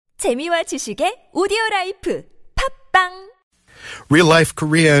재미와 지식의 오디오라이프 팝빵 Real Life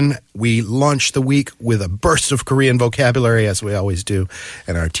Korean, we launch the week with a burst of Korean vocabulary, as we always do.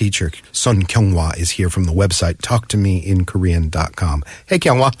 And our teacher, Sun Kyunghwa, is here from the website talktomeinkorean.com. Hey,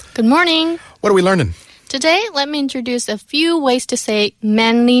 Kyunghwa. Good morning. What are we learning? Today, let me introduce a few ways to say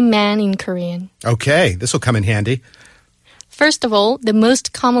manly man in Korean. Okay, this will come in handy. First of all, the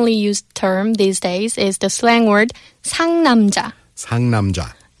most commonly used term these days is the slang word 상남자.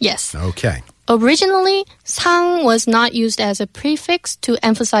 상남자. Yes. Okay. Originally, sang was not used as a prefix to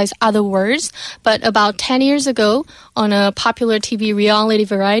emphasize other words, but about 10 years ago, on a popular TV reality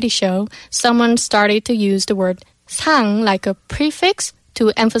variety show, someone started to use the word sang like a prefix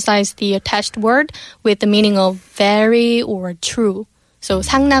to emphasize the attached word with the meaning of very or true. So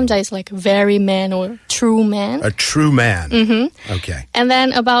상남자 is like very man or true man. A true man. Mm-hmm. Okay. And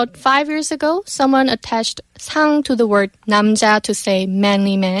then about 5 years ago, someone attached 상 to the word 남자 to say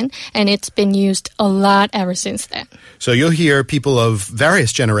manly man, and it's been used a lot ever since then. So you'll hear people of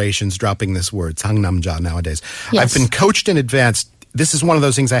various generations dropping this word, 상남자, nowadays. Yes. I've been coached in advance. This is one of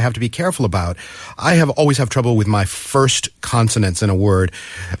those things I have to be careful about. I always have trouble with my first consonants in a word,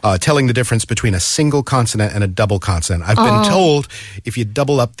 telling the difference between a single consonant and a double consonant. I've been told if you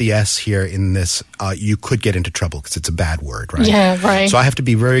double up the S here in this, you could get into trouble because it's a bad word, right? Yeah, right. So I have to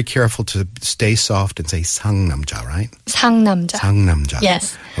be very careful to stay soft and say 상남자, right? 상남자. 상남자.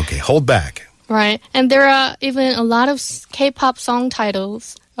 Yes. Okay, hold back. Right. And there are even a lot of K-pop song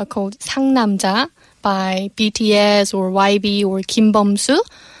titles called 상남자 by BTS or YB or Kim Bum-soo.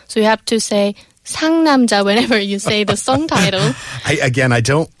 So you have to say 상남자 whenever you say the song title. I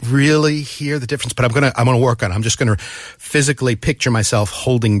don't really hear the difference, but I'm gonna work on it. I'm just gonna physically picture myself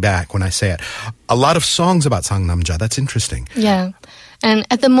holding back when I say it. A lot of songs about 상남자. That's interesting. Yeah. And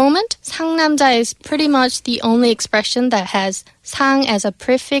at the moment, 상남자 is pretty much the only expression that has 상 as a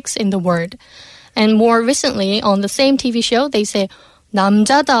prefix in the word. And more recently, on the same TV show, they say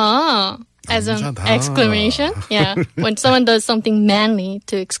남자다 as an exclamation. Yeah. When someone does something manly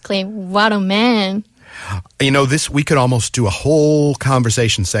to exclaim, what a man. You know, we could almost do a whole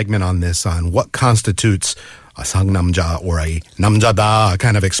conversation segment on this, on what constitutes a 상남자 or a 남자다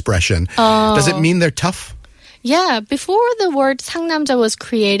kind of expression. Does it mean they're tough? Yeah, before the word 상남자 was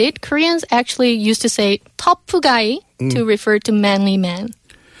created, Koreans actually used to say tough guy to refer to manly man.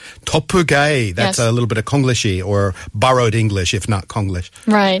 tough guy, that's Yes. a little bit of Konglish or borrowed English, if not Konglish.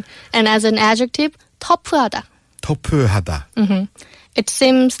 Right. And as an adjective, 터프하다. 터프하다. It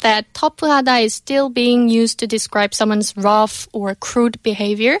seems that 터프하다 is still being used to describe someone's rough or crude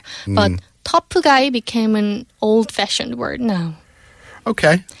behavior, but tough guy became an old-fashioned word now.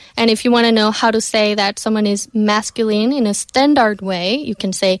 Okay. And if you want to know how to say that someone is masculine in a standard way, you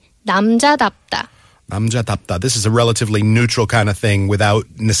can say 남자답다. 남자답다. This is a relatively neutral kind of thing without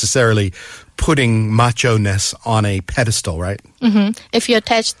necessarily putting macho-ness on a pedestal, right? Mm-hmm. If you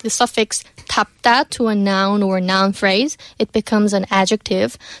attach the suffix 답다 to a noun or noun phrase, it becomes an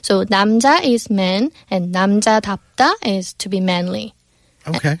adjective. So 남자 is man and 남자답다 is to be manly.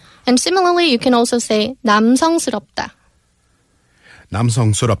 Okay. And similarly, you can also say 남성스럽다.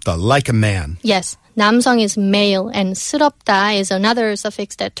 남성스럽다, like a man. Yes, 남성 is male and 스럽다 is another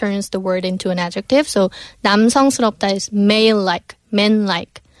suffix that turns the word into an adjective. So 남성스럽다 is male-like,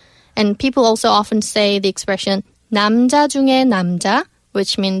 men-like. And people also often say the expression 남자 중에 남자,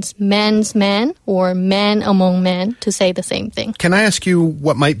 which means man's man or man among men, to say the same thing. Can I ask you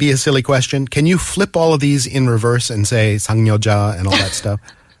what might be a silly question? Can you flip all of these in reverse and say 상여자 and all that stuff?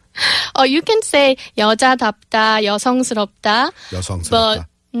 Oh, you can say 여자답다, 여성스럽다, 여성스럽다. but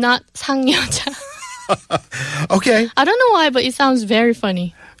not 상여자. Okay. I don't know why, but it sounds very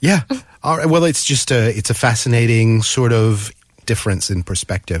funny. Yeah. All right. Well, it's just it's a fascinating sort of difference in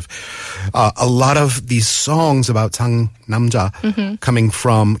perspective. A lot of these songs about 상남자 coming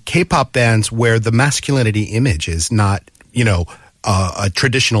from K-pop bands where the masculinity image is not, a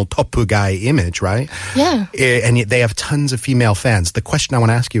traditional topu guy image, right? Yeah. And yet they have tons of female fans. The question I want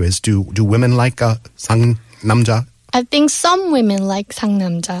to ask you is, do women like 상남자? I think some women like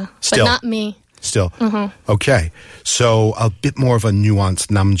상남자, Still. but not me. Still. Okay. So a bit more of a nuanced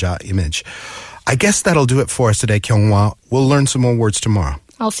namja image. I guess that'll do it for us today, Kyunghwa. We'll learn some more words tomorrow.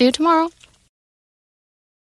 I'll see you tomorrow.